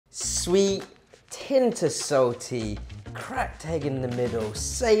Sweet, tin to salty, cracked egg in the middle,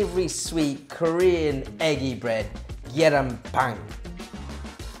 savory sweet Korean eggy bread. Yeram bang.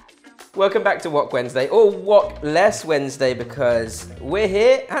 Welcome back to Wok Wednesday, or Wok Less Wednesday, because we're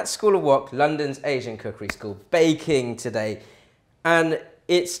here at School of Wok, London's Asian cookery school, baking today. And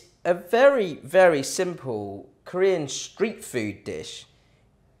it's a very, very simple Korean street food dish.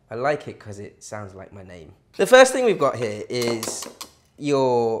 I like it because it sounds like my name. The first thing we've got here is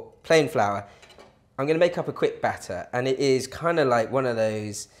your plain flour. I'm going to make up a quick batter, and it is kind of like one of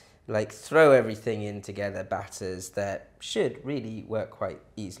those like throw everything in together batters that should really work quite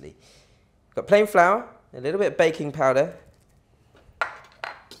easily. Got plain flour, a little bit of baking powder.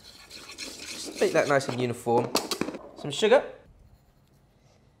 Just make that nice and uniform. Some sugar.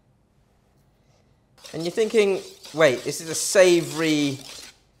 And you're thinking, wait, this is a savoury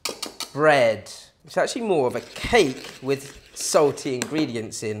bread. It's actually more of a cake with salty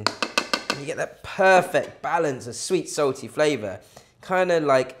ingredients in. And you get that perfect balance of sweet, salty flavour. Kind of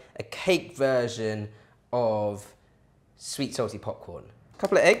like a cake version of sweet, salty popcorn. A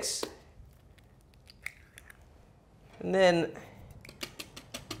couple of eggs. And then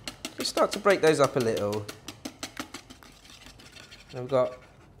just start to break those up a little. And we've got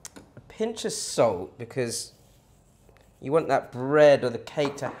a pinch of salt because you want that bread or the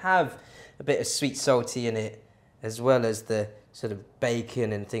cake to have a bit of sweet salty in it, as well as the sort of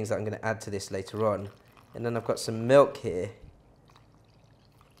bacon and things that I'm going to add to this later on. And then I've got some milk here.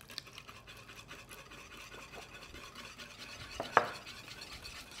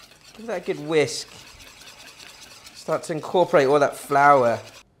 Give that a good whisk. Start to incorporate all that flour.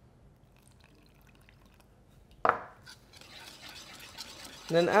 And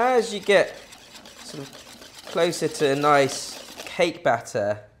then as you get sort of closer to a nice cake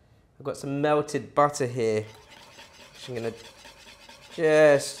batter, I've got some melted butter here, which I'm going to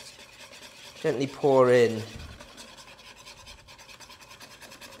just gently pour in.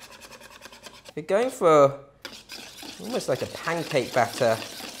 We're going for almost like a pancake batter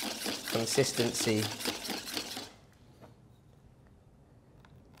consistency.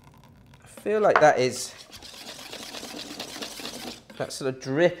 I feel like that is that sort of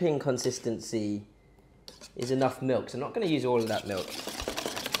dripping consistency is enough milk, so I'm not going to use all of that milk.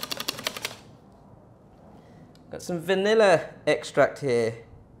 Got some vanilla extract here,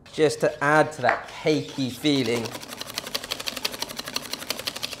 just to add to that cakey feeling.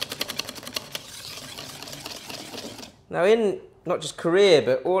 Now in not just Korea,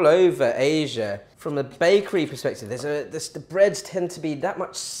 but all over Asia, from a bakery perspective, the breads tend to be that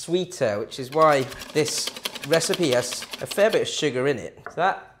much sweeter, which is why this recipe has a fair bit of sugar in it. So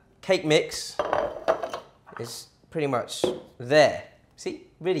that cake mix is pretty much there. See,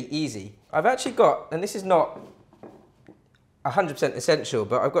 really easy. I've actually got, and this is not 100% essential,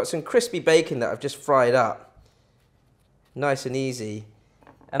 but I've got some crispy bacon that I've just fried up. Nice and easy.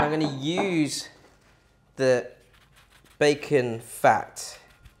 And I'm going to use the bacon fat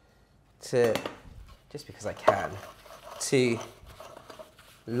to, just because I can, to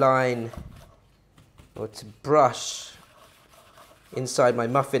line or to brush inside my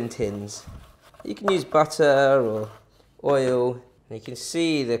muffin tins. You can use butter or oil, and you can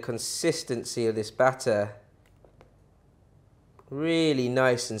see the consistency of this batter. Really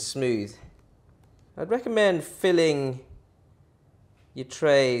nice and smooth. I'd recommend filling your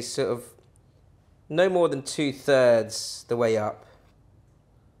trays sort of no more than 2/3 the way up.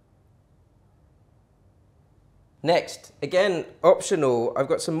 Next, again, optional, I've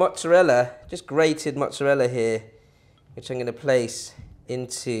got some mozzarella, just grated mozzarella here, which I'm going to place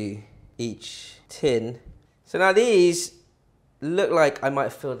into each tin. So now these look like I might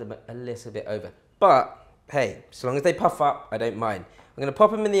have filled them a little bit over, but hey, as long as they puff up, I don't mind. I'm going to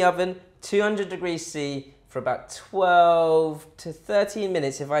pop them in the oven, 200 degrees C, for about 12 to 13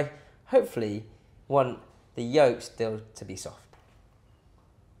 minutes if I hopefully want the yolk still to be soft.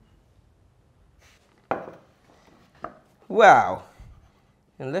 Wow,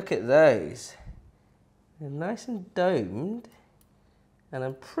 and look at those. They're nice and domed, and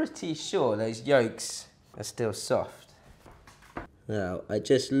I'm pretty sure those yolks are still soft. Now, I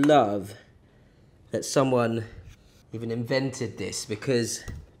just love that someone even invented this, because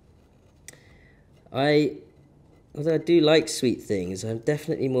although I do like sweet things, I'm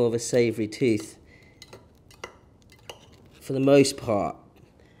definitely more of a savoury tooth for the most part.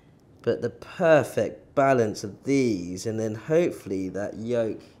 But the perfect balance of these, and then hopefully that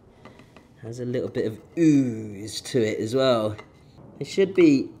yolk has a little bit of ooze to it as well. It should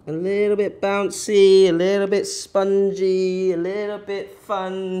be a little bit bouncy, a little bit spongy, a little bit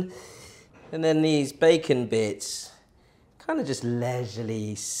fun. And then these bacon bits kind of just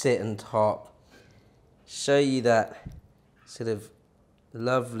leisurely sit on top, show you that sort of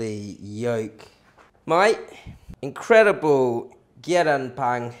lovely yolk. My incredible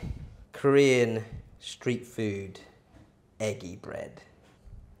gyeranpang Korean street food eggy bread.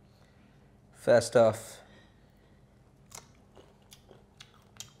 First off,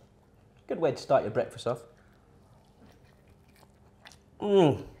 good way to start your breakfast off.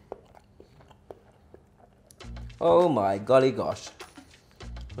 Oh my golly gosh.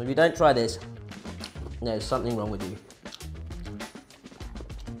 If you don't try this, there's something wrong with you.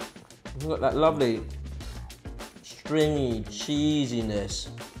 You've got that lovely stringy cheesiness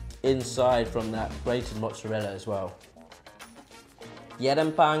inside from that grated mozzarella as well.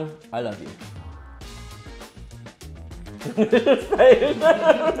 Gyeranpang, I love you.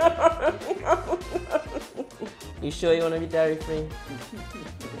 You sure you want to be dairy free?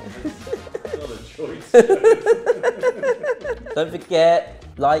 Not a choice. Don't forget,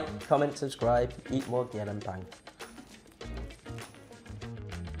 like, comment, subscribe, eat more gyeranpang.